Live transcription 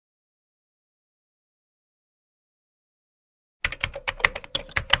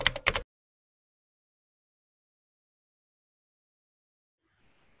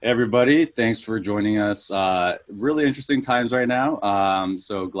Hey everybody, thanks for joining us. Really interesting times right now.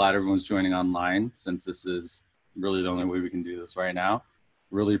 So glad everyone's joining online since this is really the only way we can do this right now.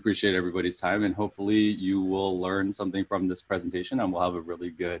 Really appreciate everybody's time and hopefully you will learn something from this presentation and we'll have a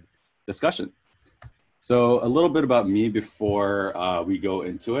really good discussion. So a little bit about me before we go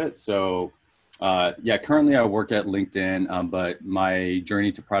into it. So yeah, currently I work at LinkedIn, but my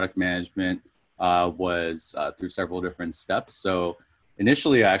journey to product management was through several different steps. So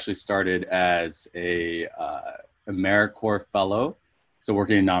initially, I actually started as a AmeriCorps fellow, so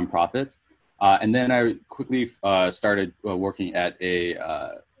working in nonprofits. And then I quickly started working at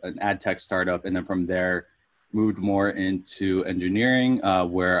an ad tech startup. And then from there, moved more into engineering,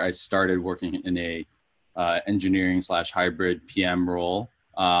 where I started working in a engineering/hybrid PM role.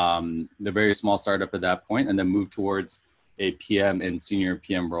 The very small startup at that point, and then moved towards a PM and senior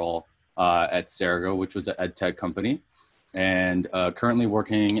PM role at Cerigo, which was an ed tech company, and currently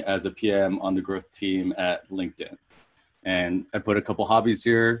working as a PM on the growth team at LinkedIn. And I put a couple hobbies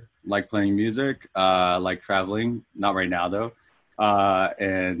here, like playing music, like traveling, not right now though,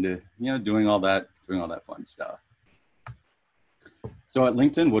 and doing all that fun stuff. So at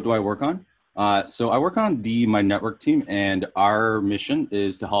LinkedIn, what do I work on? So I work on My Network team, and our mission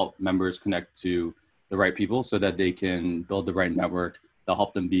is to help members connect to the right people so that they can build the right network that'll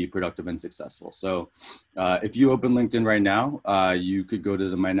help them be productive and successful. So if you open LinkedIn right now, you could go to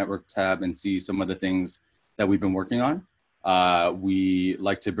the My Network tab and see some of the things that we've been working on. We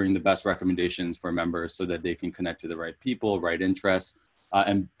like to bring the best recommendations for members so that they can connect to the right people, right interests,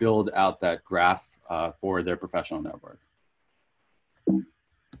 and build out that graph for their professional network.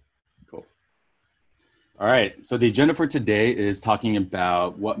 Cool. All right, so the agenda for today is talking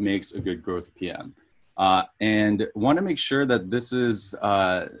about what makes a good growth PM. And want to make sure that this is,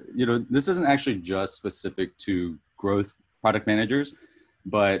 this isn't actually just specific to growth product managers,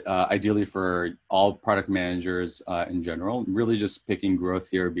 but ideally for all product managers in general. Really just picking growth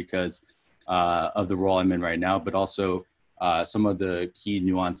here because of the role I'm in right now, but also some of the key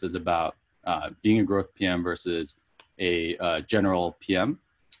nuances about being a growth PM versus a general PM.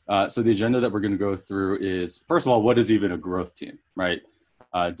 So the agenda that we're going to go through is, first of all, what is even a growth team, right?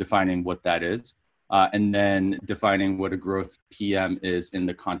 Defining what that is, and then defining what a growth PM is in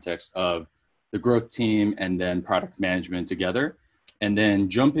the context of the growth team and then product management together, and then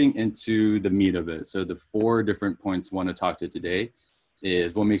jumping into the meat of it. So the 4 different points I want to talk to today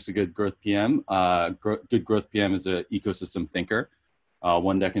is what makes a good growth PM. Good growth PM is an ecosystem thinker,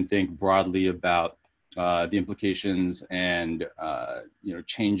 one that can think broadly about the implications and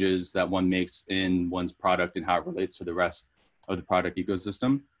changes that one makes in one's product and how it relates to the rest of the product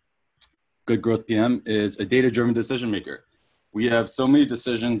ecosystem. Good growth PM is a data-driven decision maker. We have so many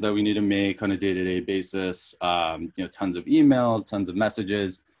decisions that we need to make on a day-to-day basis. Tons of emails, tons of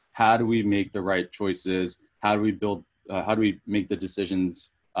messages. How do we make the right choices? How do we build? How do we make the decisions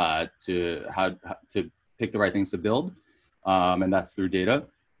to pick the right things to build? And that's through data.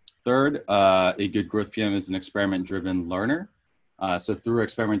 Third, a good growth PM is an experiment-driven learner. So through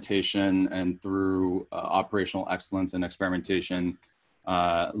experimentation and through operational excellence and experimentation,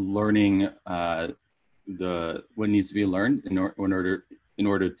 learning what needs to be learned in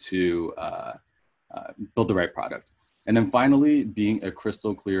order to build the right product. And then finally, being a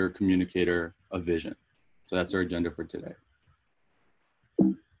crystal clear communicator of vision. So that's our agenda for today.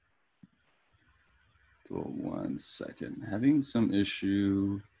 Cool, 1 second, having some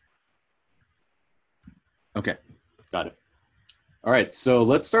issue. Okay, got it. All right, so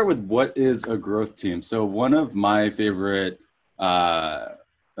let's start with what is a growth team. So one of my favorite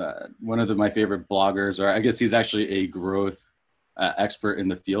bloggers, or I guess he's actually a growth expert in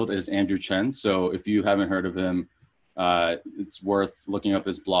the field, is Andrew Chen. So if you haven't heard of him, it's worth looking up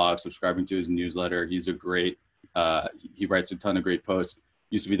his blog, subscribing to his newsletter. He's a great, he writes a ton of great posts.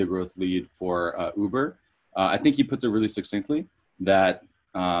 Used to be the growth lead for Uber. I think he puts it really succinctly that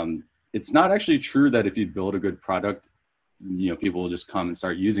it's not actually true that if you build a good product, people will just come and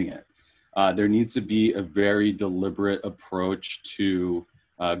start using it. There needs to be a very deliberate approach to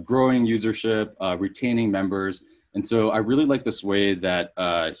growing usership, retaining members. And so I really like this way that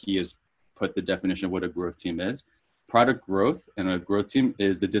he has put the definition of what a growth team is. Product growth and a growth team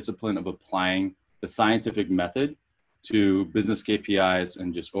is the discipline of applying the scientific method to business KPIs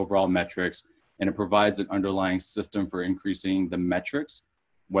and just overall metrics. And it provides an underlying system for increasing the metrics,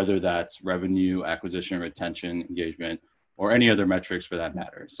 whether that's revenue, acquisition, retention, engagement, or any other metrics for that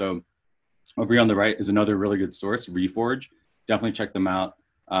matter. So over here on the right is another really good source, Reforge. Definitely check them out.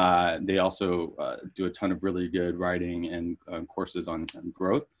 They also do a ton of really good writing and courses on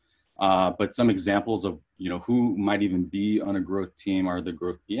growth. But some examples of, who might even be on a growth team are the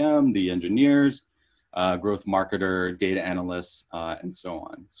growth PM, the engineers, growth marketer, data analysts, and so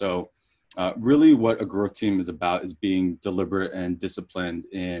on. So really what a growth team is about is being deliberate and disciplined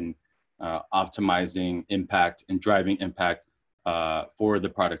in optimizing impact and driving impact for the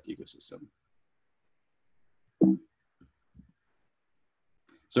product ecosystem.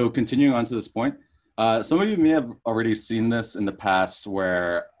 So continuing on to this point, some of you may have already seen this in the past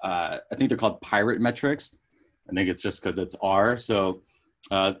where I think they're called pirate metrics. I think it's just because it's R. So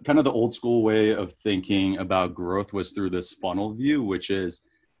kind of the old school way of thinking about growth was through this funnel view, which is,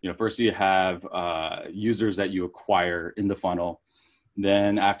 first you have users that you acquire in the funnel.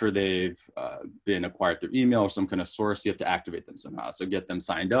 Then after they've been acquired through email or some kind of source, you have to activate them somehow. So get them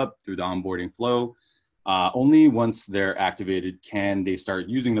signed up through the onboarding flow. Only once they're activated can they start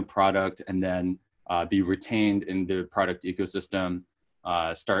using the product and then be retained in the product ecosystem,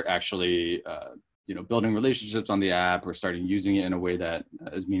 start actually building relationships on the app or starting using it in a way that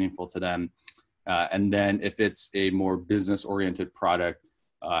is meaningful to them. And then if it's a more business-oriented product,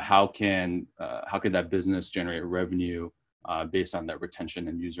 how can that business generate revenue based on that retention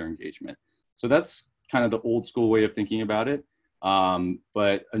and user engagement? So that's kind of the old school way of thinking about it.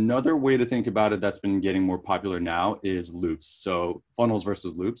 But another way to think about it that's been getting more popular now is loops. So funnels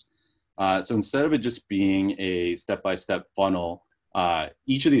versus loops. So instead of it just being a step-by-step funnel,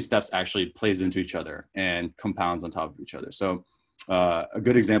 each of these steps actually plays into each other and compounds on top of each other. So a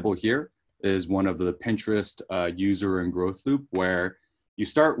good example here is one of the Pinterest user and growth loop, where you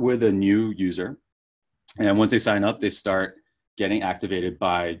start with a new user. And once they sign up, they start getting activated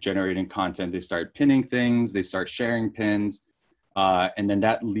by generating content. They start pinning things, they start sharing pins. And then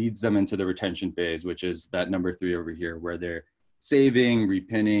that leads them into the retention phase, which is that number 3 over here, where they're saving,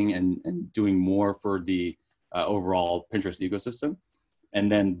 repinning, and doing more for the overall Pinterest ecosystem. And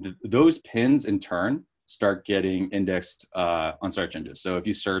then those pins in turn start getting indexed on search engines. So if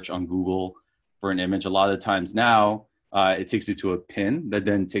you search on Google for an image, a lot of times now it takes you to a pin that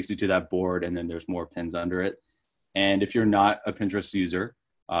then takes you to that board, and then there's more pins under it. And if you're not a Pinterest user,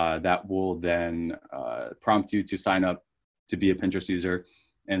 that will then prompt you to sign up to be a Pinterest user.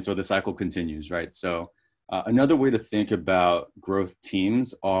 And so the cycle continues, right? So another way to think about growth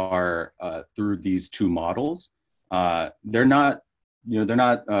teams are through these two models. They're not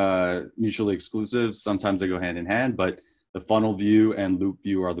mutually exclusive. Sometimes they go hand in hand, but the funnel view and loop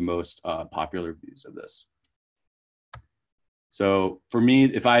view are the most popular views of this. So for me,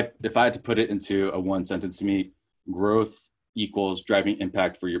 if I had to put it into a one sentence, to me, growth equals driving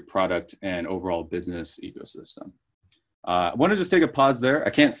impact for your product and overall business ecosystem. I want to just take a pause there.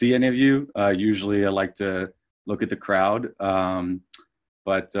 I can't see any of you. Usually I like to look at the crowd.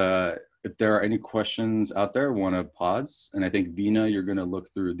 But if there are any questions out there, I want to pause. And I think, Veena, you're going to look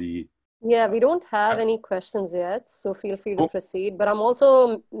through the... Yeah, we don't have any questions yet, so feel free to proceed. But I'm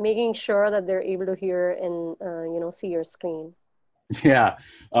also making sure that they're able to hear and see your screen. Yeah.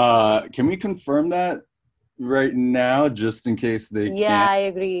 Can we confirm that right now, just in case they can't? Yeah, I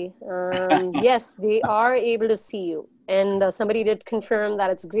agree. Yes, they are able to see you. And somebody did confirm that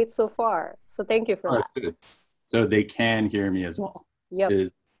it's great so far. So thank you for that. That's good. So they can hear me as well.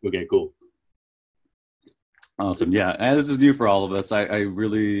 Yep. Okay, cool. Awesome. Yeah, and this is new for all of us. I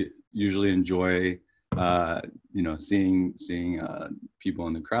really usually enjoy, seeing people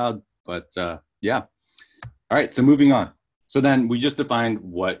in the crowd. But yeah. All right, so moving on. So then we just defined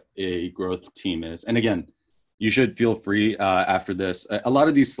what a growth team is. And again, you should feel free after this. A lot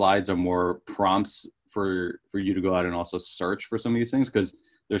of these slides are more prompts for you to go out and also search for some of these things, because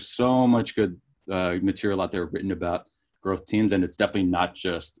there's so much good material out there written about growth teams, and it's definitely not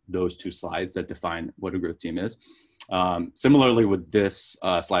just those two slides that define what a growth team is. Similarly with this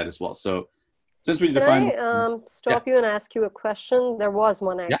slide as well. So since we defined... Can I stop you and ask you a question? There was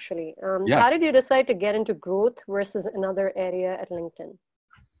one actually. Yeah. How did you decide to get into growth versus another area at LinkedIn?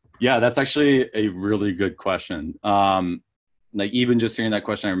 Yeah, that's actually a really good question. Like even just hearing that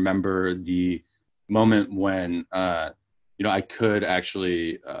question, I remember the moment when, I could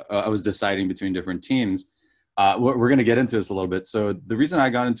actually, I was deciding between different teams. We're going to get into this a little bit. So the reason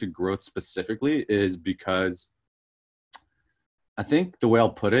I got into growth specifically is because I think the way I'll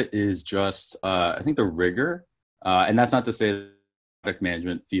put it is just, I think the rigor, and that's not to say product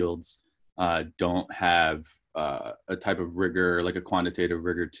management fields don't have a type of rigor, like a quantitative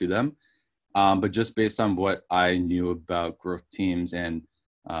rigor to them. But just based on what I knew about growth teams and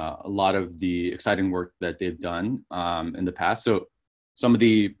a lot of the exciting work that they've done in the past. So some of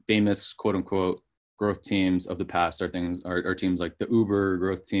the famous quote unquote growth teams of the past are teams like the Uber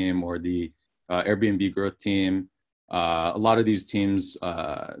growth team or the Airbnb growth team. A lot of these teams,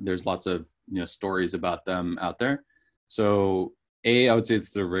 there's lots of stories about them out there. So I would say it's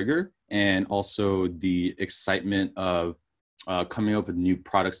the rigor and also the excitement of coming up with new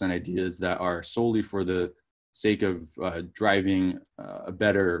products and ideas that are solely for the sake of driving a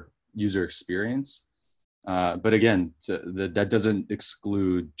better user experience. But again, that doesn't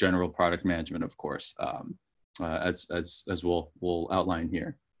exclude general product management, of course, as we'll outline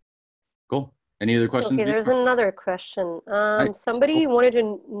here. Cool. Any other questions? Okay, there's another question. Somebody wanted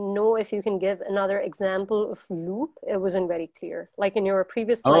to know if you can give another example of loop. It wasn't very clear. Like in your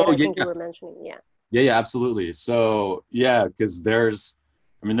previous slide, I think you were mentioning, Yeah, absolutely. So yeah, because there's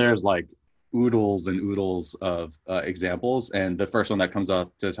like oodles and oodles of examples. And the first one that comes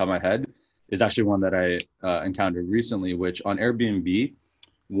up to the top of my head is actually one that I encountered recently, which on Airbnb,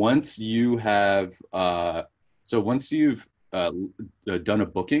 once you have, once you've done a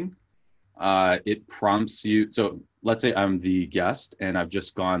booking, it prompts you. So let's say I'm the guest and I've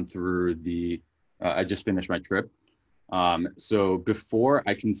just gone through I just finished my trip. So before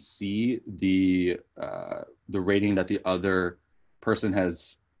I can see the rating that the other person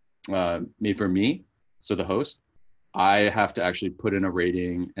has made for me, so the host, I have to actually put in a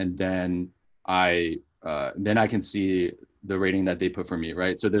rating, and then I can see the rating that they put for me,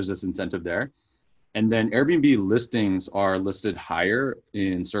 right? So there's this incentive there. And then Airbnb listings are listed higher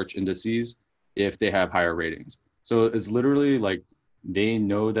in search indices if they have higher ratings. So it's literally like they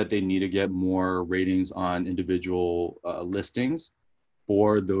know that they need to get more ratings on individual listings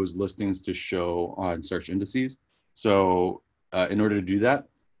for those listings to show on search indices. So in order to do that,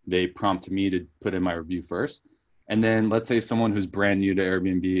 they prompt me to put in my review first. And then let's say someone who's brand new to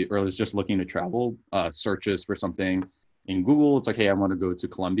Airbnb or is just looking to travel, searches for something in Google. It's like, hey, I want to go to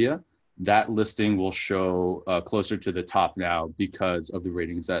Colombia. That listing will show closer to the top now because of the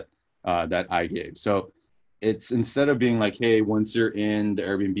ratings that I gave. So it's, instead of being like, hey, once you're in the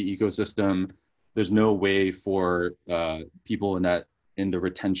Airbnb ecosystem, there's no way for people in the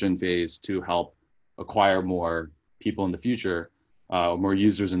retention phase to help acquire more people in the future, more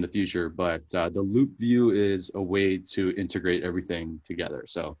users in the future. But the loop view is a way to integrate everything together.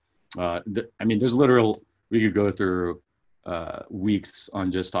 So there's we could go through weeks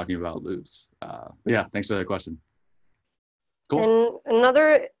on just talking about loops. But yeah, thanks for that question. Cool. And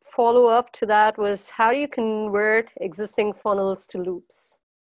another follow-up to that was, how do you convert existing funnels to loops?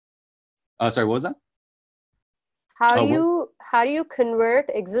 Sorry, what was that? How do you convert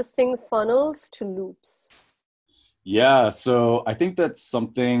existing funnels to loops? Yeah, so I think that's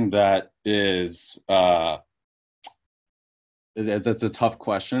something that is that's a tough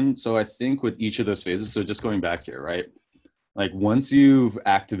question. So I think with each of those phases, so just going back here, right? Like once you've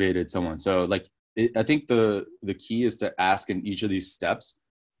activated someone, so like I think the key is to ask in each of these steps,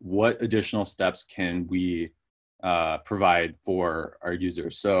 what additional steps can we provide for our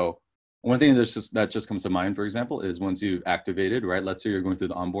users? So one thing that just comes to mind, for example, is once you've activated, right? Let's say you're going through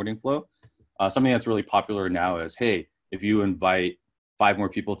the onboarding flow. Something that's really popular now is, hey, if you invite 5 more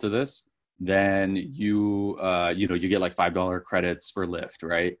people to this, then you get like $5 credits for Lyft,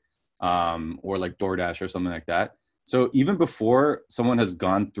 right? Or like DoorDash or something like that. So even before someone has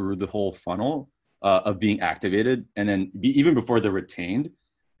gone through the whole funnel of being activated, and then even before they're retained,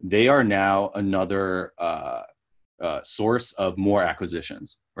 they are now another source of more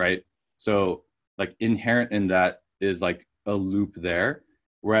acquisitions, right? So like inherent in that is like a loop there.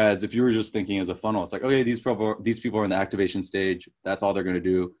 Whereas if you were just thinking as a funnel, it's like, okay, these people are in the activation stage. That's all they're going to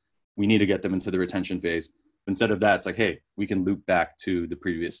do. We need to get them into the retention phase. Instead of that, it's like, hey, we can loop back to the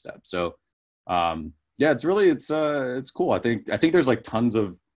previous step. So yeah, it's cool. I think there's like tons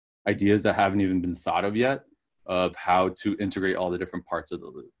of ideas that haven't even been thought of yet of how to integrate all the different parts of the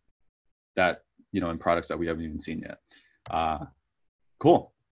loop that, in products that we haven't even seen yet.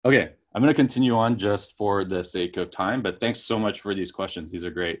 Cool. Okay, I'm going to continue on just for the sake of time, but thanks so much for these questions. These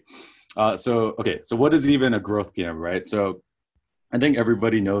are great. So what is even a growth PM, right? So I think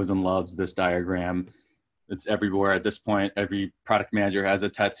everybody knows and loves this diagram. It's everywhere at this point. Every product manager has a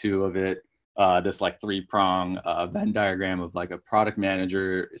tattoo of it. This like 3-prong Venn diagram of like a product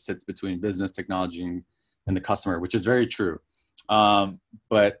manager sits between business, technology, and the customer, which is very true.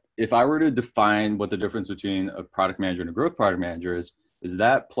 But if I were to define what the difference between a product manager and a growth product manager is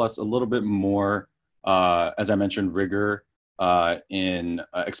that plus a little bit more, as I mentioned, rigor in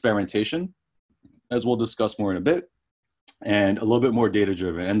experimentation, as we'll discuss more in a bit, and a little bit more data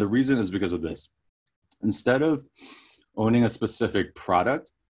driven. And the reason is because of this. Instead of owning a specific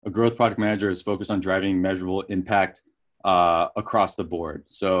product, a growth product manager is focused on driving measurable impact across the board.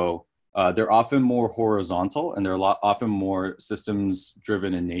 So they're often more horizontal, and they're often more systems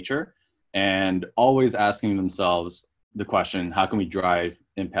driven in nature. and always asking themselves the question, how can we drive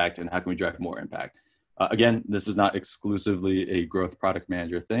impact and how can we drive more impact? Again, this is not exclusively a growth product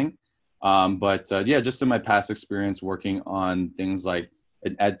manager thing, but yeah, just in my past experience working on things like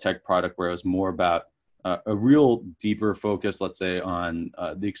an ed tech product where it was more about a real deeper focus, let's say, on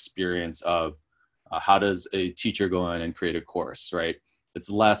the experience of how does a teacher go in and create a course, right? It's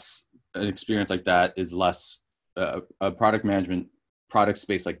less, an experience like that is less, a product management product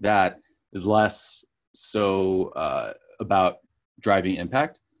space like that is less so about driving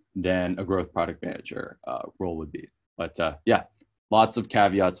impact than a growth product manager role would be. But yeah, lots of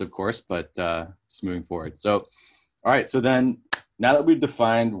caveats, of course, but just moving forward. So, all right, so then now that we've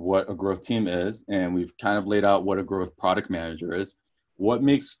defined what a growth team is and we've kind of laid out what a growth product manager is, what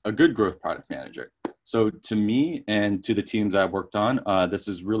makes a good growth product manager? So to me and to the teams I've worked on, this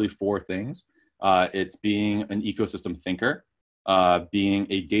is really four things. It's being an ecosystem thinker, being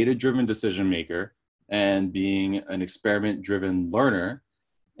a data-driven decision maker, and being an experiment-driven learner.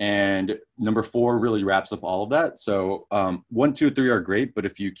 And number four really wraps up all of that. So 1, 2, 3 are great, but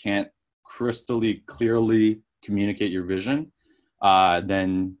if you can't crystally clearly communicate your vision,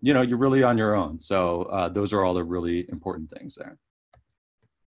 then you're really on your own. So those are all the really important things there.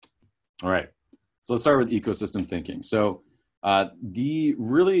 All right, so let's start with ecosystem thinking. So the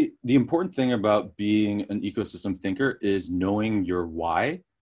important thing about being an ecosystem thinker is knowing your why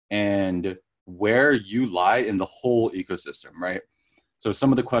and where you lie in the whole ecosystem, right? So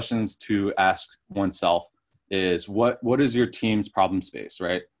some of the questions to ask oneself is what is your team's problem space,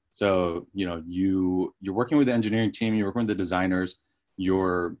 right? So you're working with the engineering team, you're working with the designers,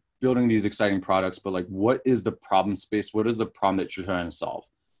 you're building these exciting products, but like, what is the problem space? What is the problem that you're trying to solve?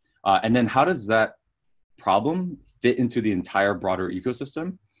 And then how does that problem fit into the entire broader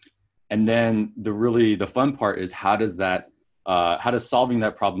ecosystem? And then the fun part is how does solving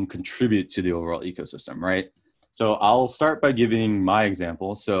that problem contribute to the overall ecosystem, right? So I'll start by giving my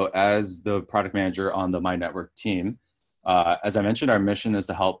example. So as the product manager on the My Network team, as I mentioned, our mission is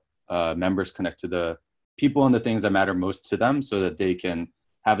to help members connect to the people and the things that matter most to them so that they can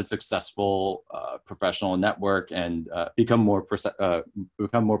have a successful professional network and become more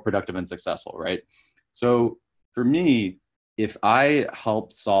productive and successful, right? So for me, if I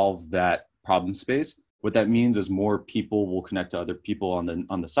help solve that problem space, what that means is more people will connect to other people on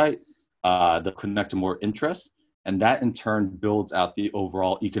the site. They'll connect to more interests, and that in turn builds out the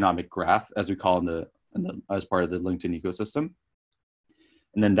overall economic graph, as we call as part of the LinkedIn ecosystem.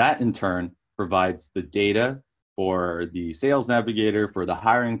 And then that in turn provides the data for the sales navigator, for the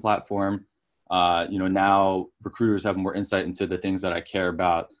hiring platform. Now recruiters have more insight into the things that I care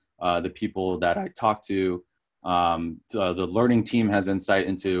about, the people that I talk to. The learning team has insight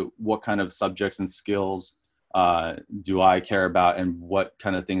into what kind of subjects and skills do I care about and what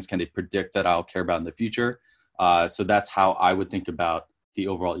kind of things can they predict that I'll care about in the future. So that's how I would think about the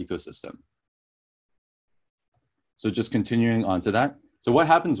overall ecosystem. So just continuing on to that. So what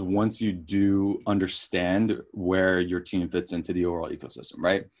happens once you do understand where your team fits into the overall ecosystem,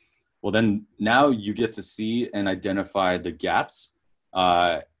 right? Well, then now you get to see and identify the gaps.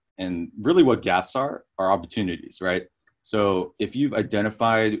 And really what gaps are opportunities, right? So if you've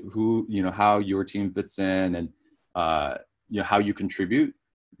identified how your team fits in and, how you contribute,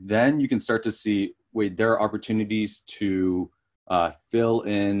 then you can start to see, wait, there are opportunities to fill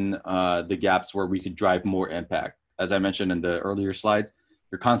in the gaps where we could drive more impact. As I mentioned in the earlier slides,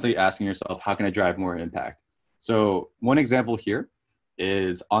 you're constantly asking yourself, how can I drive more impact? So one example here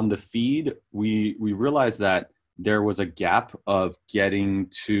is on the feed, we realized that there was a gap of getting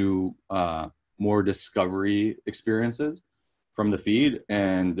to more discovery experiences from the feed.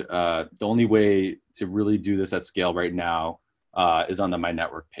 And the only way to really do this at scale right now is on the My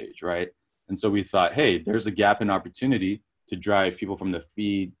Network page, right? And so we thought, hey, there's a gap in opportunity to drive people from the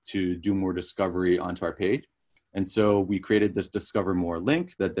feed to do more discovery onto our page. And so we created this Discover More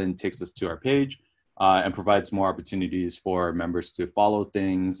link that then takes us to our page and provides more opportunities for members to follow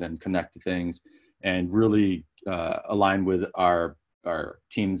things and connect to things and really align with our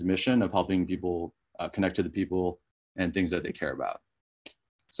team's mission of helping people connect to the people and things that they care about.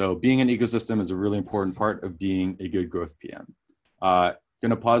 So being an ecosystem is a really important part of being a good growth PM.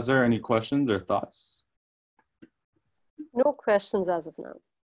 Gonna pause there. Any questions or thoughts? No questions as of now.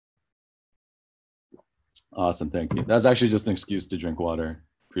 Awesome, thank you. That's actually just an excuse to drink water.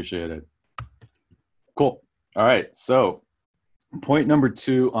 Appreciate it. Cool. All right, so point number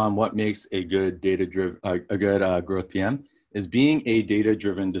 2 on what makes a good data-driven, growth PM is being a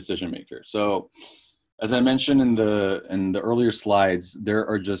data-driven decision maker. So, as I mentioned in the earlier slides, there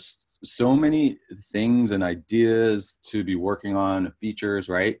are just so many things and ideas to be working on, features,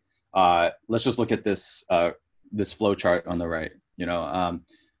 right? let's just look at this this flow chart on the right.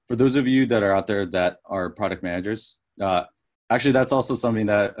 For those of you that are out there that are product managers, actually that's also something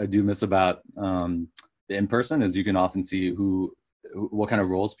that I do miss about the in-person, is you can often see what kind of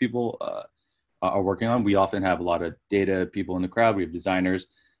roles people are working on. We often have a lot of data people in the crowd. We have designers.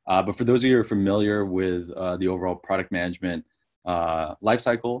 But for those of you who are familiar with the overall product management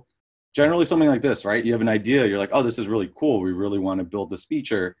lifecycle, generally something like this, right? You have an idea, you're like, oh, this is really cool. We really want to build this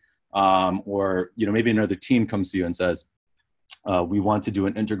feature. Or maybe another team comes to you and says, we want to do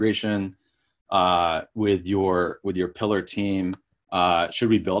an integration with your pillar team. Should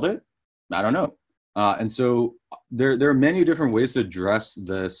we build it? I don't know. And so there are many different ways to address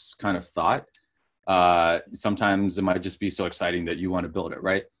this kind of thought. Sometimes it might just be so exciting that you want to build it,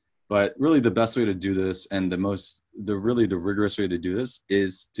 right? But really the best way to do this, and the rigorous way to do this,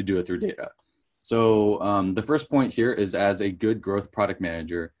 is to do it through data. So the first point here is, as a good growth product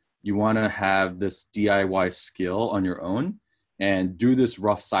manager, you want to have this DIY skill on your own and do this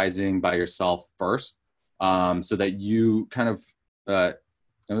rough sizing by yourself first, so that you kind of, I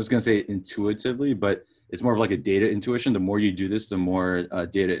was going to say intuitively, but it's more of like a data intuition. The more you do this, the more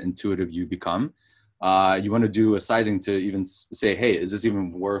data intuitive you become. You want to do a sizing to even say, hey, is this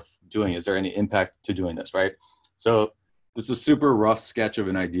even worth doing? Is there any impact to doing this, right? So this is a super rough sketch of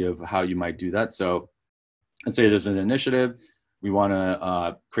an idea of how you might do that. So let's say there's an initiative. We want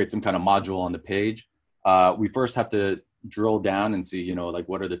to create some kind of module on the page. We first have to drill down and see, like,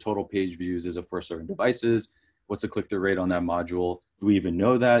 what are the total page views as of for certain devices? What's the click-through rate on that module? Do we even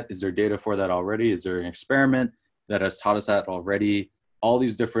know that? Is there data for that already? Is there an experiment that has taught us that already? All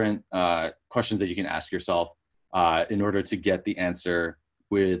these different questions that you can ask yourself in order to get the answer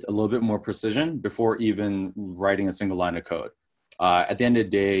with a little bit more precision before even writing a single line of code. At the end of the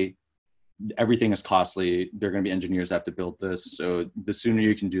day, everything is costly. There are going to be engineers that have to build this. So the sooner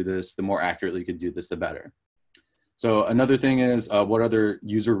you can do this, the more accurately you can do this, the better. So another thing is, what other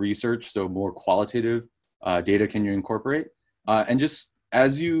user research, so more qualitative data, can you incorporate? And just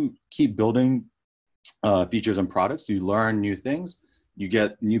as you keep building features and products, you learn new things, you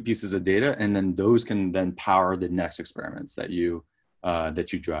get new pieces of data, and then those can then power the next experiments that you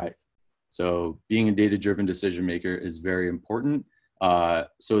drive. So being a data-driven decision maker is very important,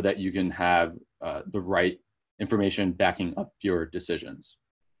 so that you can have the right information backing up your decisions.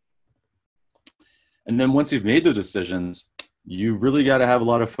 And then once you've made the decisions, you really got to have a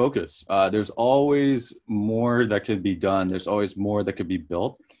lot of focus. There's always more that could be done. There's always more that could be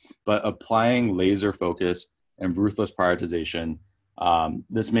built, but applying laser focus and ruthless prioritization,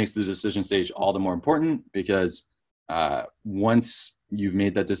 this makes the decision stage all the more important, because once you've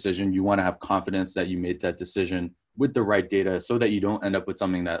made that decision, you want to have confidence that you made that decision with the right data, so that you don't end up with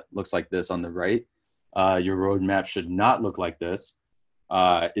something that looks like this on the right. Your roadmap should not look like this.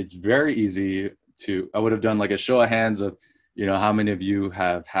 It's very easy I would have done like a show of hands of, how many of you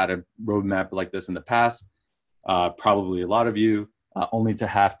have had a roadmap like this in the past? Probably a lot of you, only to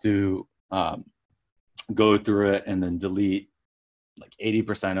have to go through it and then delete like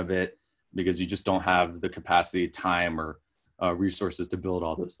 80% of it because you just don't have the capacity, time, or resources to build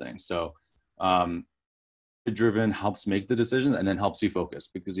all those things. So driven helps make the decision, and then helps you focus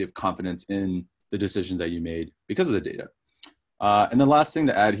because you have confidence in the decisions that you made because of the data. And the last thing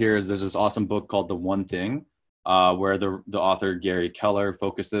to add here is there's this awesome book called The One Thing, where the author Gary Keller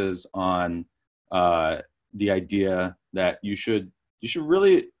focuses on the idea that you should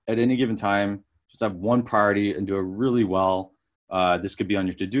really, at any given time, just have one priority and do it really well. This could be on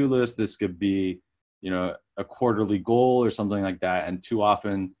your to-do list. This could be, a quarterly goal or something like that. And too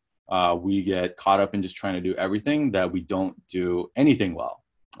often we get caught up in just trying to do everything that we don't do anything well.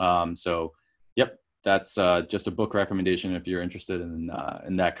 So, yep. That's just a book recommendation if you're interested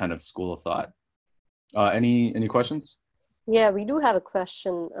in that kind of school of thought. Any questions? Yeah, we do have a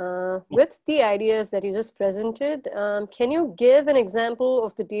question. With the ideas that you just presented, can you give an example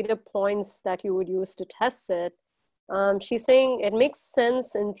of the data points that you would use to test it? She's saying it makes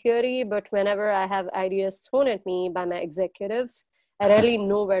sense in theory, but whenever I have ideas thrown at me by my executives, I rarely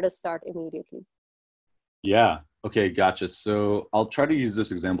know where to start immediately. Yeah. Okay. Gotcha. So I'll try to use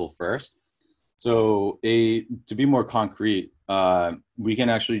this example first. So to be more concrete, we can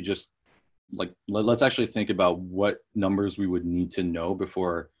actually just let's actually think about what numbers we would need to know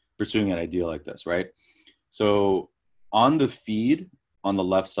before pursuing an idea like this, right? So on the feed on the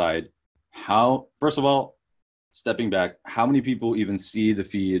left side, first of all, stepping back, how many people even see the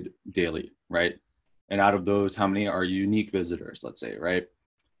feed daily, right? And out of those, how many are unique visitors, let's say, right?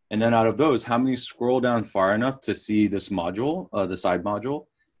 And then out of those, how many scroll down far enough to see this module, the side module?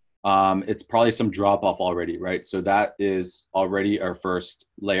 it's probably some drop off already, right? So that is already our first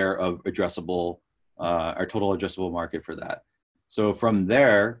layer of addressable, our total addressable market for that. So from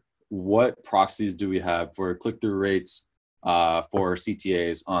there, what proxies do we have for click-through rates for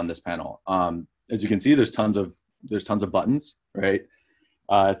CTAs on this panel? As you can see, there's tons of buttons, right?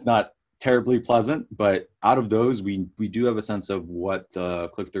 It's not terribly pleasant, but out of those, we do have a sense of what the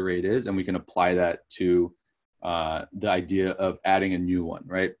click-through rate is, and we can apply that to the idea of adding a new one,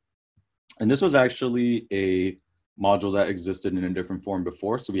 right? And this was actually a module that existed in a different form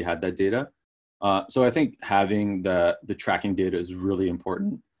before, so we had that data. So I think having the tracking data is really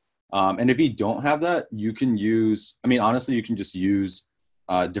important. And if you don't have that, you can use, I mean, honestly, you can just use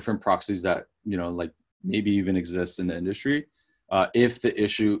different proxies that, you know, like maybe even exist in the industry if the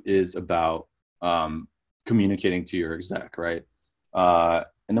issue is about communicating to your exec, right? And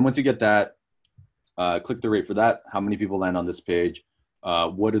then once you get that, click the rate for that, how many people land on this page,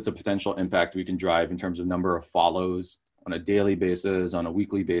 what is the potential impact we can drive in terms of number of follows on a daily basis, on a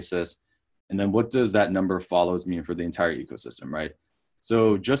weekly basis, and then what does that number of follows mean for the entire ecosystem, right?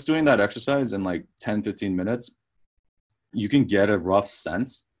 So just doing that exercise in like 10, 15 minutes, you can get a rough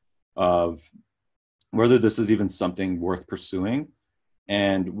sense of whether this is even something worth pursuing.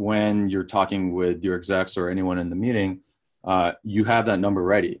 And when you're talking with your execs or anyone in the meeting, you have that number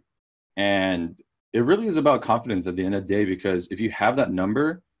ready. And it really is about confidence at the end of the day, because if you have that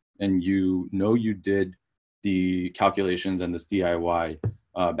number and you know you did the calculations and this DIY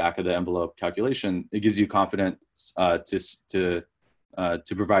back of the envelope calculation, it gives you confidence to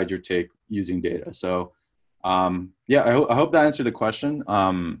provide your take using data. So yeah, I hope that answered the question,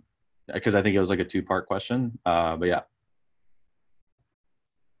 because I think it was like a two-part question, but yeah.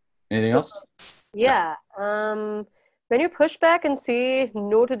 Anything else? Yeah. When you push back and say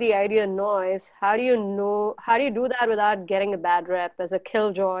no to the idea noise, how do you do that without getting a bad rep as a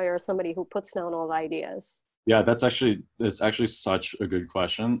killjoy or somebody who puts down all the ideas? Yeah, it's actually such a good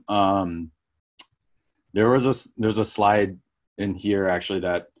question. There's a slide in here actually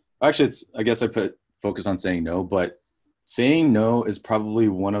that I guess I put focus on saying no, but saying no is probably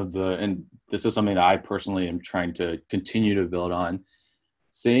one of the, and this is something that I personally am trying to continue to build on.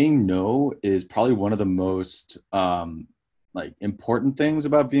 Saying no is probably one of the most like important things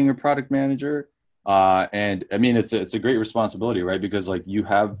about being a product manager. And I mean, it's a great responsibility, right? Because like you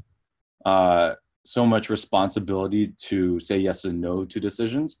have so much responsibility to say yes and no to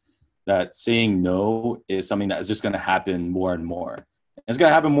decisions, that saying no is something that is just going to happen more and more. It's going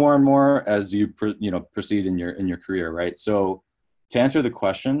to happen more and more as you proceed in your career, right? So to answer the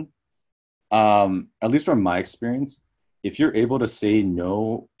question, at least from my experience, if you're able to say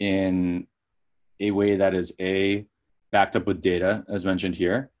no in a way that is backed up with data, as mentioned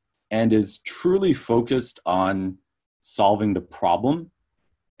here, and is truly focused on solving the problem,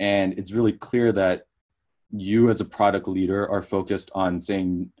 and it's really clear that you as a product leader are focused on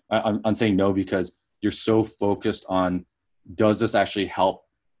saying no because you're so focused on, does this actually help?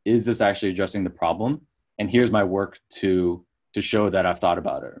 Is this actually addressing the problem? And here's my work to show that I've thought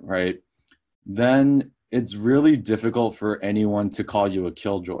about it, right? Then it's really difficult for anyone to call you a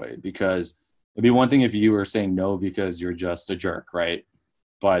killjoy, because it'd be one thing if you were saying no because you're just a jerk, right?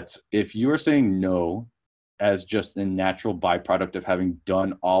 But if you are saying no as just a natural byproduct of having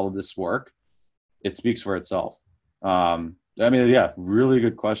done all of this work, it speaks for itself. I mean, yeah, really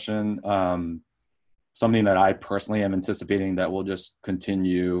good question. Something that I personally am anticipating that will just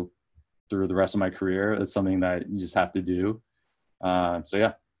continue through the rest of my career. Is something that you just have to do. So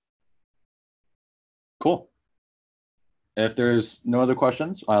yeah. Cool. If there's no other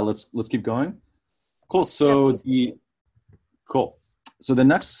questions, let's keep going. Cool. So cool. So the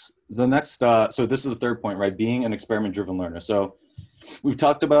next, so this is the third point, right? Being an experiment-driven learner. So we've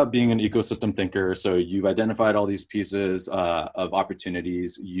talked about being an ecosystem thinker. So you've identified all these pieces of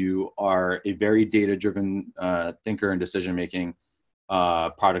opportunities. You are a very data-driven thinker and decision-making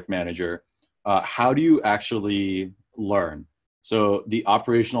product manager. How do you actually learn? So the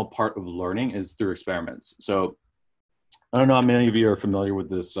operational part of learning is through experiments. So I don't know how many of you are familiar with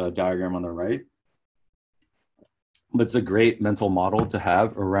this diagram on the right, but it's a great mental model to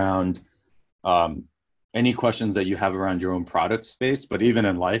have around any questions that you have around your own product space, but even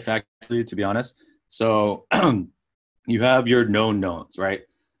in life, actually, to be honest. So you have your known knowns, right?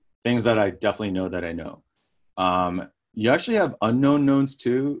 Things that I definitely know that I know. You actually have unknown knowns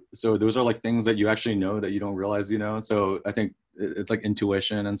too. So those are like things that you actually know that you don't realize you know. So I think it's like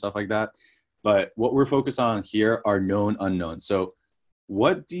intuition and stuff like that. But what we're focused on here are known unknowns. So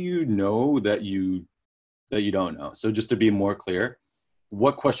what do you know that you don't know? So just to be more clear,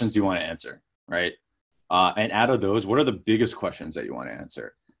 what questions do you want to answer, right? And out of those, what are the biggest questions that you want to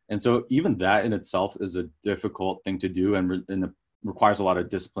answer? And so even that in itself is a difficult thing to do, and it requires a lot of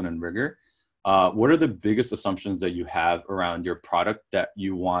discipline and rigor. What are the biggest assumptions that you have around your product that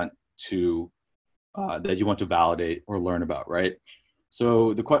you want to validate or learn about, right?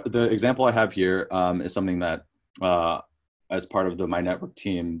 So the example I have here is something that, as part of my network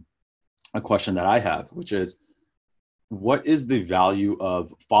team, a question that I have, which is, what is the value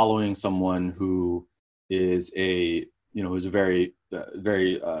of following someone who is who's a very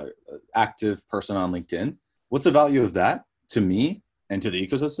active person on LinkedIn? What's the value of that to me and to the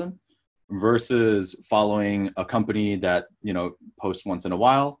ecosystem versus following a company that, posts once in a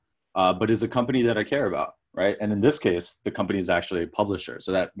while, but is a company that I care about, right? And in this case, the company is actually a publisher.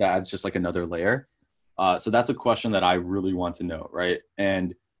 So that adds just like another layer. So that's a question that I really want to know, right?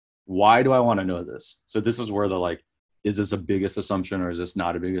 And why do I want to know this? So this is where is this a biggest assumption or is this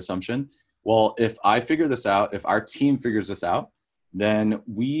not a big assumption? Well, if I figure this out, if our team figures this out, then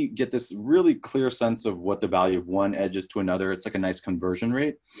we get this really clear sense of what the value of one edge is to another. It's like a nice conversion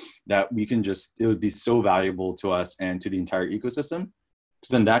rate that we can it would be so valuable to us and to the entire ecosystem,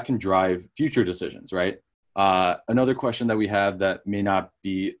 because then that can drive future decisions, right? Another question that we have that may not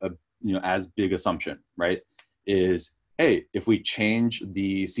be as big assumption, right, is, hey, if we change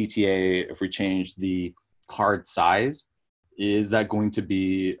the CTA, if we change the card size, is that going to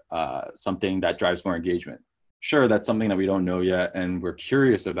be something that drives more engagement? Sure, that's something that we don't know yet and we're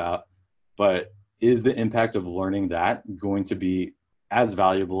curious about, but is the impact of learning that going to be as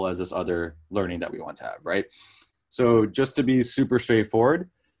valuable as this other learning that we want to have, right? So just to be super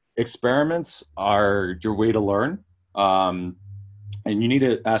straightforward, experiments are your way to learn. And you need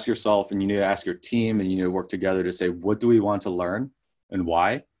to ask yourself, and you need to ask your team, and you need to work together to say, what do we want to learn and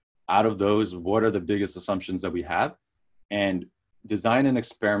why? Out of those, what are the biggest assumptions that we have? And design an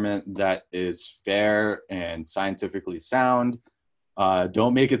experiment that is fair and scientifically sound.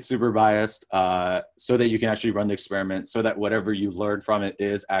 Don't make it super biased, so that you can actually run the experiment, so that whatever you learn from it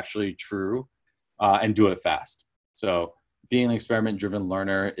is actually true, and do it fast. So being an experiment-driven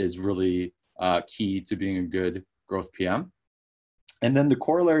learner is really key to being a good growth PM. And then the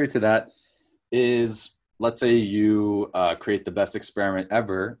corollary to that is, let's say you create the best experiment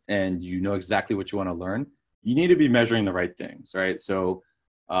ever and you know exactly what you want to learn. You need to be measuring the right things, right? So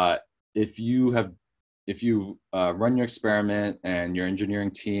if you run your experiment and your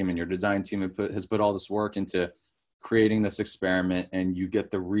engineering team and your design team has put all this work into creating this experiment, and you get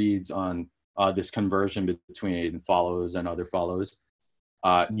the reads on this conversion between follows and other follows,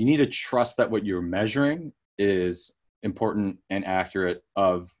 you need to trust that what you're measuring is important and accurate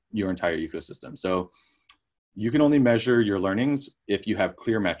of your entire ecosystem. So you can only measure your learnings if you have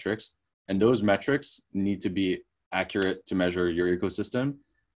clear metrics, and those metrics need to be accurate to measure your ecosystem.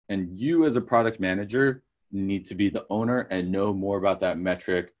 And you as a product manager need to be the owner and know more about that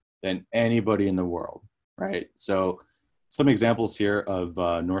metric than anybody in the world, right? So some examples here of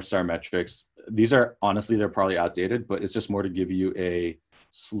North Star metrics. These are, honestly, they're probably outdated, but it's just more to give you a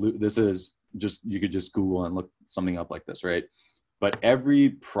slew. This is just, you could just Google and look something up like this, right? But every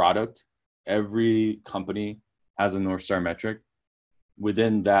product, every company has a North Star metric.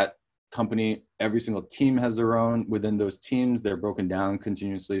 Within that company, every single team has their own. Within those teams, they're broken down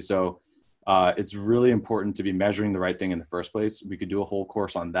continuously. So it's really important to be measuring the right thing in the first place. We could do a whole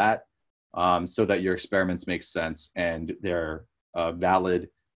course on that, so that your experiments make sense and they're valid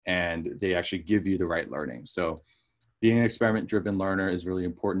and they actually give you the right learning. So being an experiment-driven learner is really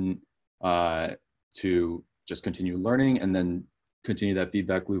important to just continue learning and then continue that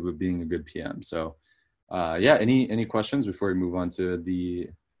feedback loop of being a good PM. So yeah, any questions before we move on to the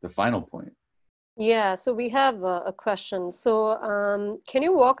final point? Yeah, so we have a question. So can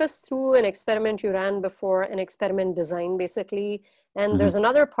you walk us through an experiment you ran before an experiment design, basically? And there's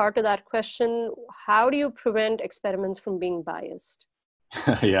another part to that question. How do you prevent experiments from being biased?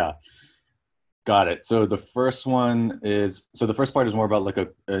 Yeah, got it. So the first part is more about like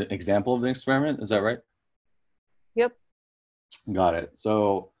an example of an experiment. Is that right? Yep. Got it.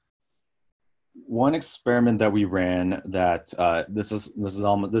 So one experiment that we ran that this is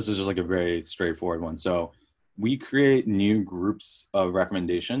just like a very straightforward one. So we create new groups of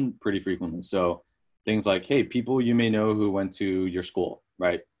recommendation pretty frequently. So things like, hey, people you may know who went to your school,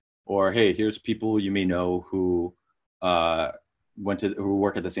 right? Or hey, here's people you may know who who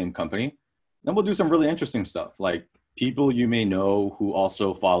work at the same company. Then we'll do some really interesting stuff, like people you may know who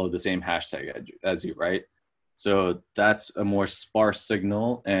also follow the same hashtag as you, right? So that's a more sparse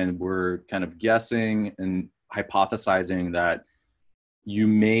signal, and we're kind of guessing and hypothesizing that you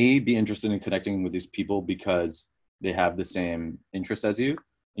may be interested in connecting with these people because they have the same interests as you.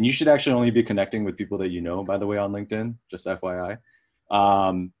 And you should actually only be connecting with people that you know, by the way, on LinkedIn, just FYI.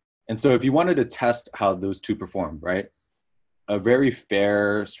 And so if you wanted to test how those two perform, right? A very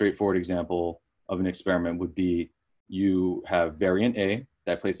fair, straightforward example of an experiment would be you have variant A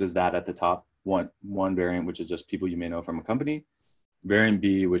that places that at the top, one variant, which is just people you may know from a company, variant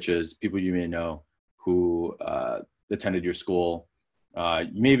B, which is people you may know who attended your school.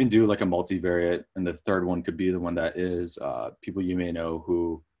 You may even do like a multivariate, and the third one could be the one that is people you may know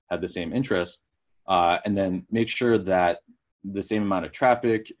who have the same interests, and then make sure that the same amount of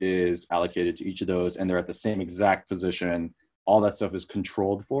traffic is allocated to each of those, and they're at the same exact position. All that stuff is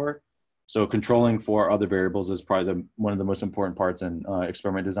controlled for. So controlling for other variables is probably one of the most important parts in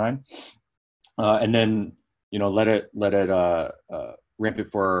experiment design. And then let it ramp it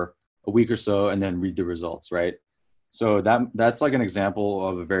for a week or so, and then read the results, right? So that's like an example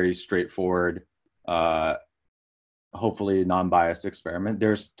of a very straightforward, hopefully non-biased experiment.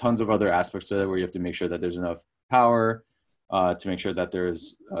 There's tons of other aspects to it where you have to make sure that there's enough power to make sure that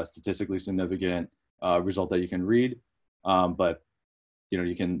there's a statistically significant result that you can read. But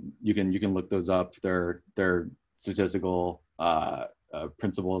you can look those up. They're statistical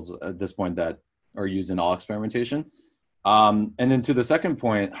principles at this point that are used in all experimentation. And then to the second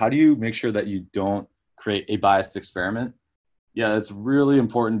point, how do you make sure that you don't create a biased experiment? Yeah, it's really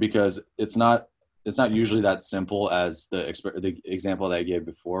important because it's not usually that simple as the example that I gave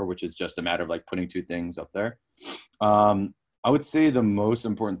before, which is just a matter of like putting two things up there. I would say the most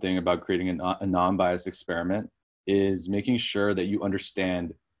important thing about creating a non-biased experiment is making sure that you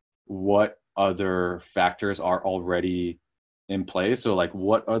understand what other factors are already in play. So like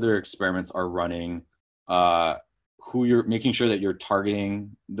what other experiments are running, who you're making sure that you're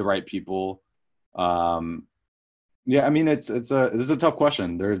targeting the right people. Yeah, I mean, this is a tough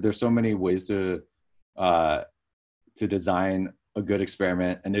question. There's so many ways to design a good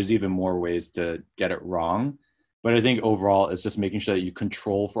experiment, and there's even more ways to get it wrong. But I think overall, it's just making sure that you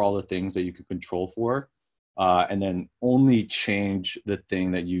control for all the things that you can control for, and then only change the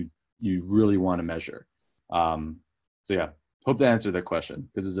thing that you really want to measure. So yeah, hope that answered that question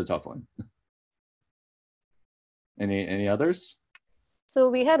because it's a tough one. Any others?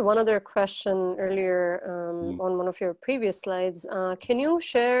 So we had one other question earlier on one of your previous slides. Can you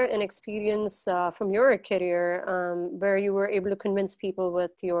share an experience from your career where you were able to convince people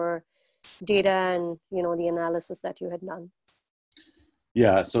with your data and the analysis that you had done?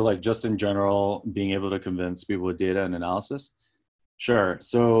 Yeah, so like just in general, being able to convince people with data and analysis. Sure.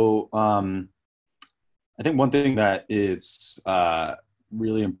 So I think one thing that is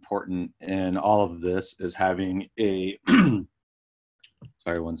really important in all of this is having a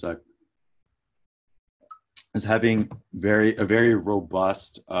sorry, one sec. Is having a very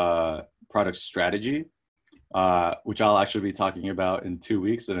robust product strategy, which I'll actually be talking about in 2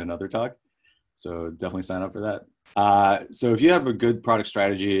 weeks in another talk. So definitely sign up for that. So if you have a good product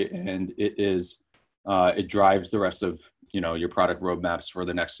strategy and it drives the rest of your product roadmaps for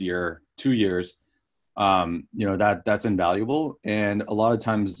the next year, 2 years, that's invaluable. And a lot of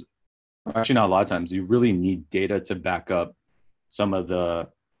times, actually not a lot of times, you really need data to back up some of the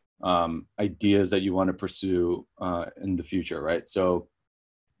ideas that you want to pursue in the future, right? So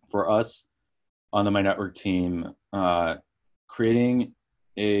for us on the My Network team, creating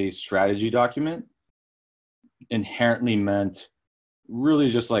a strategy document inherently meant really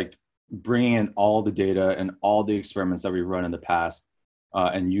just like bringing in all the data and all the experiments that we run in the past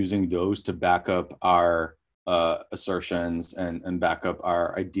and using those to back up our assertions and back up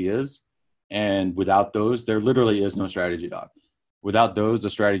our ideas. And without those, there literally is no strategy doc. Without those, the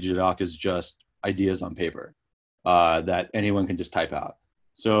strategy doc is just ideas on paper that anyone can just type out.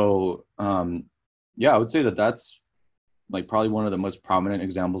 So yeah, I would say that that's like probably one of the most prominent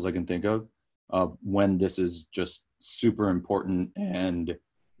examples I can think of when this is just super important and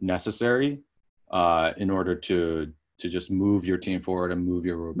necessary in order to just move your team forward and move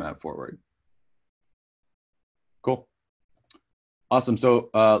your roadmap forward. Cool. Awesome. So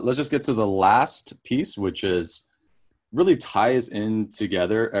let's just get to the last piece, which is really ties in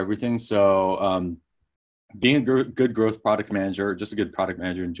together everything. So being a good growth product manager, just a good product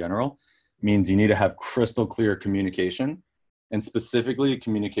manager in general, means you need to have crystal clear communication, and specifically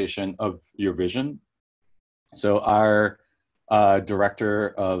communication of your vision. So our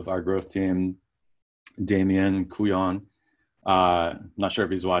director of our growth team, Damien Couillon, not sure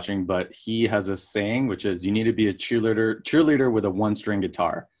if he's watching, but he has a saying, which is you need to be a cheerleader with a one-string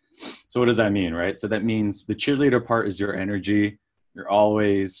guitar. So what does that mean, right? So that means the cheerleader part is your energy. You're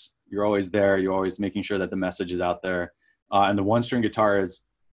always there. You're always making sure that the message is out there. And the one-string guitar is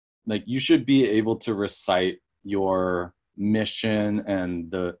like you should be able to recite your mission and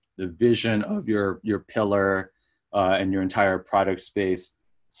the vision of your pillar and your entire product space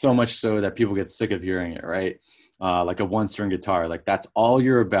so much so that people get sick of hearing it, right? Like a one string guitar, like that's all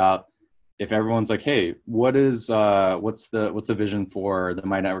you're about. If everyone's like, hey, what's the vision for the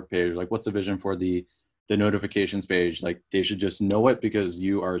My Network page? Like, what's the vision for the notifications page? Like, they should just know it because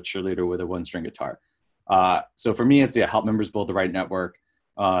you are a cheerleader with a one string guitar. So for me, it's help members build the right network.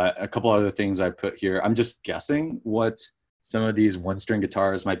 A couple other things I put here. I'm just guessing what some of these one string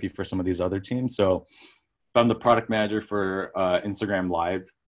guitars might be for some of these other teams. So if I'm the product manager for Instagram Live,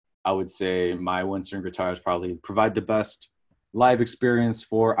 I would say my one string guitars probably provide the best live experience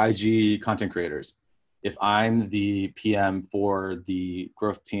for IG content creators. If I'm the PM for the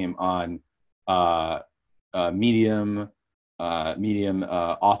growth team on Medium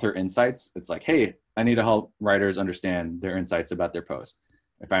author insights, it's like, hey, I need to help writers understand their insights about their post.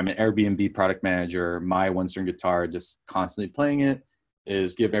 If I'm an Airbnb product manager, my one string guitar, just constantly playing it,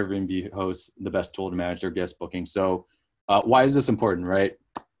 is give Airbnb hosts the best tool to manage their guest booking. So why is this important, right?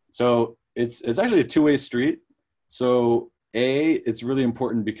 So it's actually a two-way street. So it's really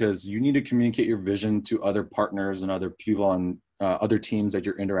important because you need to communicate your vision to other partners and other people on other teams that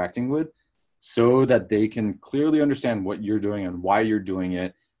you're interacting with so that they can clearly understand what you're doing and why you're doing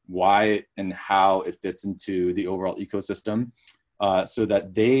it, why and how it fits into the overall ecosystem, so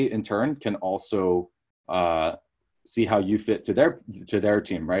that they in turn can also see how you fit to their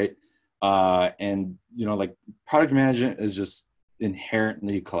team, right? And like product management is just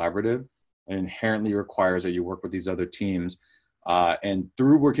inherently collaborative and inherently requires that you work with these other teams. And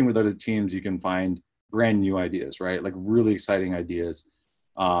through working with other teams, you can find brand new ideas, right? Like really exciting ideas.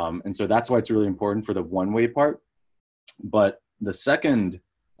 And so that's why it's really important for the one-way part. But the second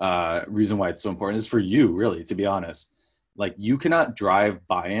reason why it's so important is for you, really, to be honest. Like you cannot drive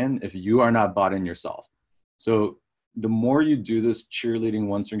buy-in if you are not bought in yourself. So the more you do this cheerleading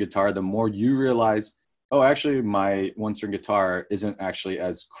one string guitar, the more you realize, oh, actually my one string guitar isn't actually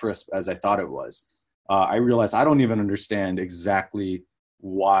as crisp as I thought it was. I realized I don't even understand exactly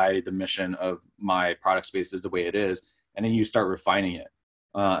why the mission of my product space is the way it is. And then you start refining it.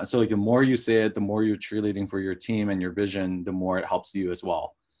 So like the more you say it, the more you're cheerleading for your team and your vision, the more it helps you as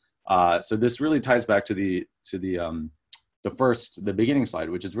well. So this really ties back to the beginning slide,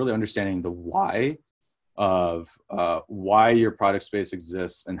 which is really understanding the why of why your product space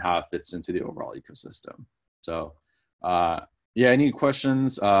exists and how it fits into the overall ecosystem. So yeah, any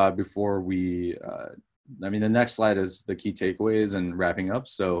questions before we, the next slide is the key takeaways and wrapping up.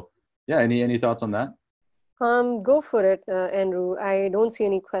 So yeah, any thoughts on that? Go for it, Andrew. I don't see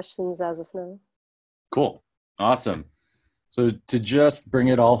any questions as of now. Cool. Awesome. So to just bring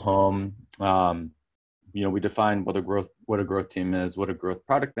it all home, we define what a growth team is, what a growth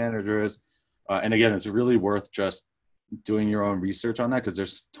product manager is. And again, it's really worth just doing your own research on that because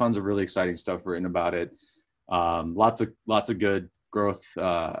there's tons of really exciting stuff written about it. Lots of good growth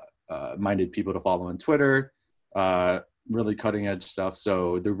minded people to follow on Twitter. Really cutting edge stuff.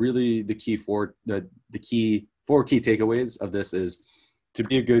 So the key four key takeaways of this is to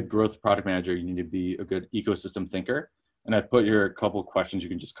be a good growth product manager, you need to be a good ecosystem thinker. And I've put here a couple questions you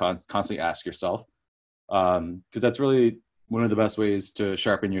can just constantly ask yourself. Because that's really one of the best ways to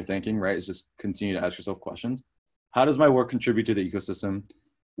sharpen your thinking, right? Is just continue to ask yourself questions. How does my work contribute to the ecosystem?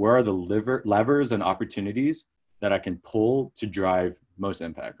 Where are the levers and opportunities that I can pull to drive most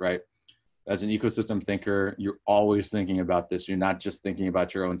impact, right? As an ecosystem thinker, you're always thinking about this. You're not just thinking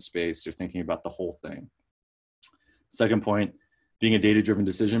about your own space, you're thinking about the whole thing. Second point, being a data-driven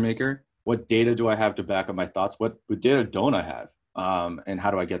decision maker. What data do I have to back up my thoughts? What data don't I have? And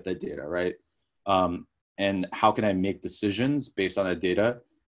how do I get that data, right? And how can I make decisions based on that data?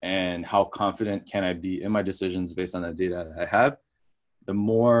 And how confident can I be in my decisions based on that data that I have? The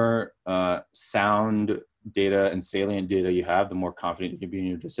more sound data and salient data you have, the more confident you can be in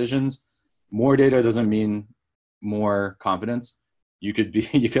your decisions. More data doesn't mean more confidence. You could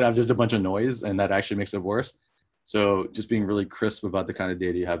have just a bunch of noise and that actually makes it worse. So just being really crisp about the kind of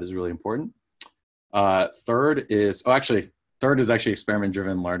data you have is really important. Third is actually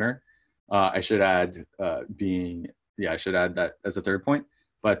experiment-driven learner. I should add that as a third point.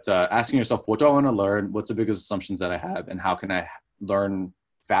 But asking yourself, what do I want to learn? What's the biggest assumptions that I have? And how can I learn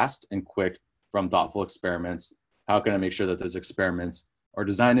fast and quick from thoughtful experiments? How can I make sure that those experiments are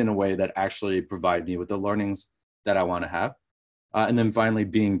designed in a way that actually provide me with the learnings that I want to have? And then finally,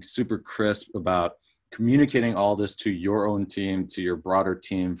 being super crisp about communicating all this to your own team, to your broader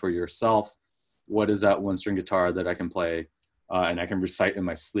team, for yourself. What is that one string guitar that I can play and I can recite in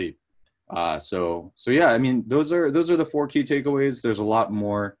my sleep? So yeah, those are the four key takeaways. There's a lot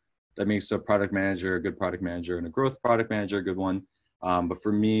more that makes a product manager a good product manager and a growth product manager a good one. But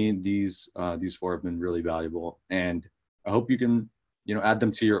for me, these four have been really valuable, and I hope you can add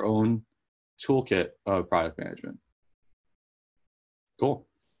them to your own toolkit of product management. Cool.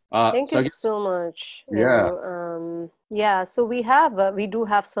 Thank So you I guess, so much, yeah, Andrew. Yeah, so we do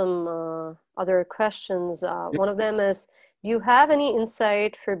have some other questions. yeah, One of them is, do you have any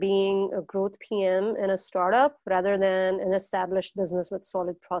insight for being a growth PM in a startup rather than an established business with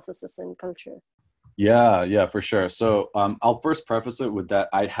solid processes and culture? yeah, for sure. So I'll first preface it with that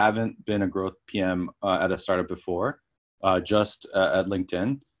I haven't been a growth PM at a startup before, just at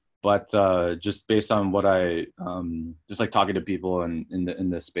LinkedIn. But just based on what I just like talking to people and in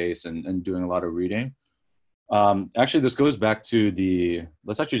the space and doing a lot of reading. Actually, this goes back to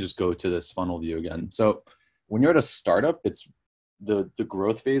let's actually just go to this funnel view again. So when you're at a startup, it's the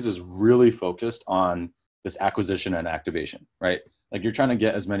growth phase is really focused on this acquisition and activation, right? Like you're trying to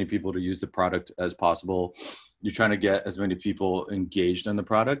get as many people to use the product as possible. You're trying to get as many people engaged in the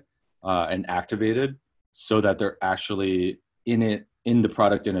product and activated so that they're actually in the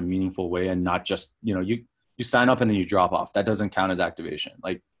product in a meaningful way and not just, you sign up and then you drop off. That doesn't count as activation.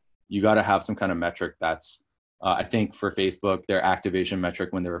 Like you got to have some kind of metric that's I think for Facebook, their activation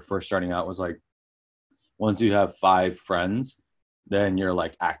metric when they were first starting out was like, once you have 5 friends, then you're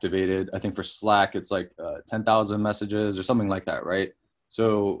like activated. I think for Slack, it's like 10,000 messages or something like that, right?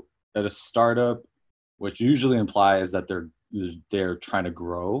 So at a startup, which usually implies that they're trying to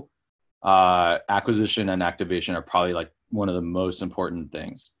grow, acquisition and activation are probably like one of the most important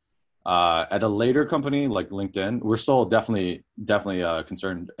things. At a later company like LinkedIn, we're still definitely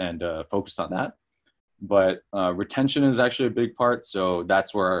concerned and focused on that. But retention is actually a big part. So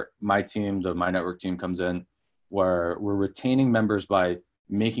that's where my team, the My Network team, comes in, where we're retaining members by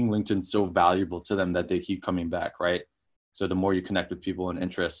making LinkedIn so valuable to them that they keep coming back, right? So the more you connect with people and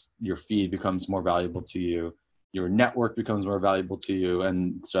interests, your feed becomes more valuable to you, your network becomes more valuable to you,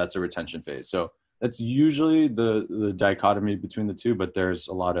 and so that's a retention phase. So that's usually the dichotomy between the two, but there's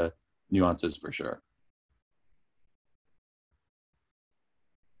a lot of nuances for sure.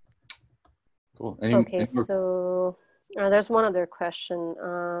 Cool. Okay, Any more? so there's one other question.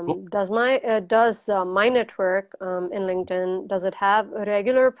 Cool. Does my network in LinkedIn, does it have a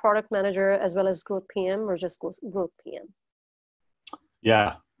regular product manager as well as growth PM or just growth PM?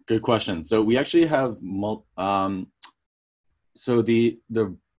 Yeah, good question. So we actually have so the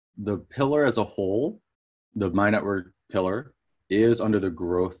pillar as a whole, the My Network pillar, is under the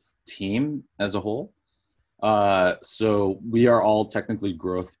growth team as a whole. So we are all technically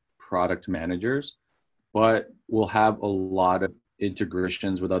growth product managers, but we'll have a lot of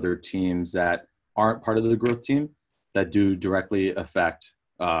integrations with other teams that aren't part of the growth team that do directly affect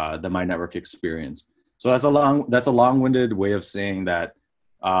the My Network experience. So that's a long-winded way of saying that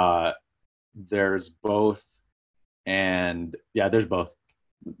there's both, and yeah, there's both.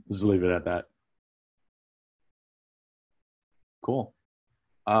 Just leave it at that. Cool.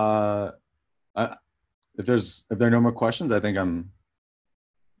 If there are no more questions, I think I'm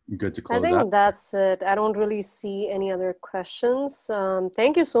good to I close out. think that's it. I don't really see any other questions.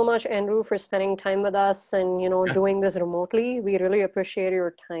 Thank you so much, Andrew, for spending time with us and Yeah. doing this remotely. We really appreciate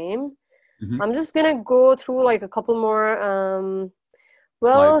your time. Mm-hmm. I'm just gonna go through like a couple more.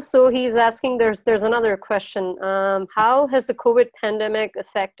 Well, Slides. so he's asking. There's another question. How has the COVID pandemic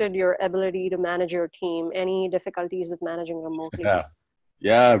affected your ability to manage your team? Any difficulties with managing remotely?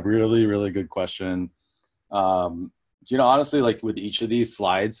 Yeah, really, really good question. Honestly, like with each of these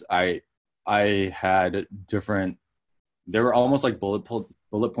slides, I had different. There were almost like bullet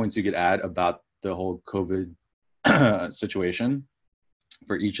points you could add about the whole COVID situation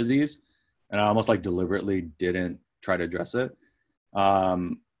for each of these, and I almost like deliberately didn't try to address it.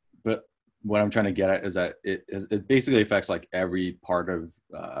 But what I'm trying to get at is that it basically affects like every part of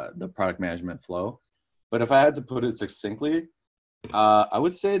the product management flow. But if I had to put it succinctly, I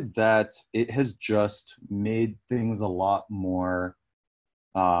would say that it has just made things a lot more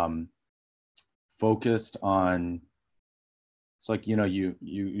focused on. It's like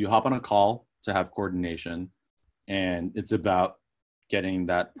you hop on a call to have coordination, and it's about getting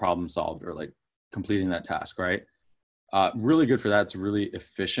that problem solved or like completing that task, right? Really good for that. It's really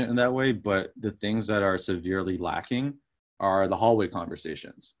efficient in that way. But the things that are severely lacking are the hallway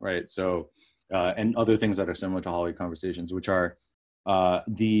conversations, right? So, and other things that are similar to hallway conversations, which are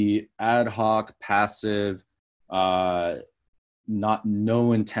the ad hoc, passive, not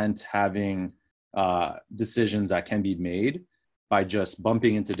no intent having decisions that can be made by just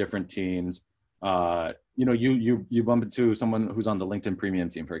bumping into different teams. You bump into someone who's on the LinkedIn Premium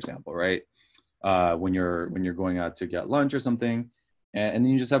team, for example, right? When you're going out to get lunch or something, and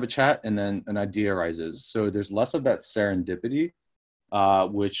then you just have a chat, and then an idea arises. So there's less of that serendipity,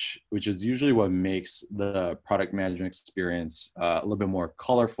 which is usually what makes the product management experience a little bit more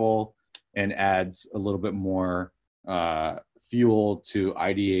colorful and adds a little bit more fuel to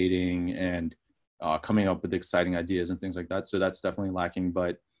ideating and coming up with exciting ideas and things like that. So that's definitely lacking,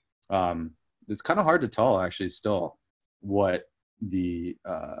 but it's kind of hard to tell actually still what the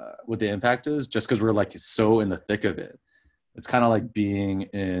impact is, just because we're like so in the thick of it. It's kind of like being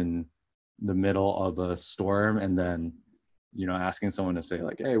in the middle of a storm and then, you know, asking someone to say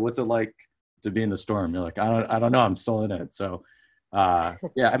like, hey, what's it like to be in the storm? You're like, I don't know, I'm still in it. So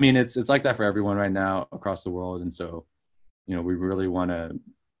yeah, I mean, it's like that for everyone right now across the world. And so, you know, we really want to,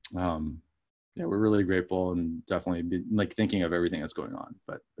 yeah, we're really grateful and definitely be like thinking of everything that's going on.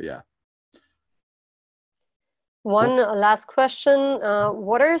 But yeah. One last question.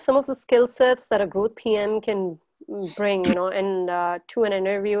 What are some of the skill sets that a growth PM can bring, you know, and to an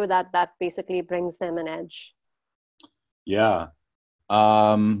interview that basically brings them an edge? Yeah. So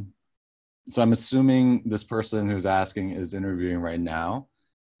I'm assuming this person who's asking is interviewing right now.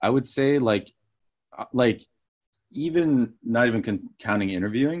 I would say like even not even counting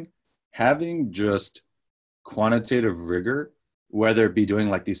interviewing, having just quantitative rigor, whether it be doing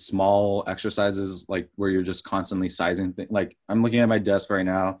like these small exercises, like where you're just constantly sizing things. Like I'm looking at my desk right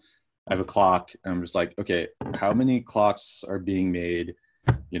now, I have a clock and I'm just like, okay, how many clocks are being made,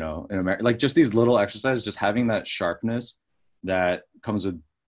 you know, in America? Like just these little exercises, just having that sharpness that comes with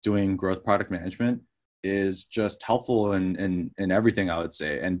doing growth product management is just helpful in everything, I would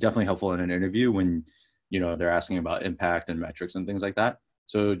say, and definitely helpful in an interview when, you know, they're asking about impact and metrics and things like that.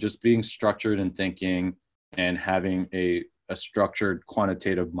 So just being structured and thinking and having a structured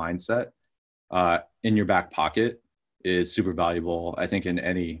quantitative mindset in your back pocket is super valuable, I think,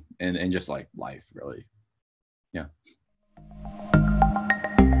 in just like life, really. Yeah.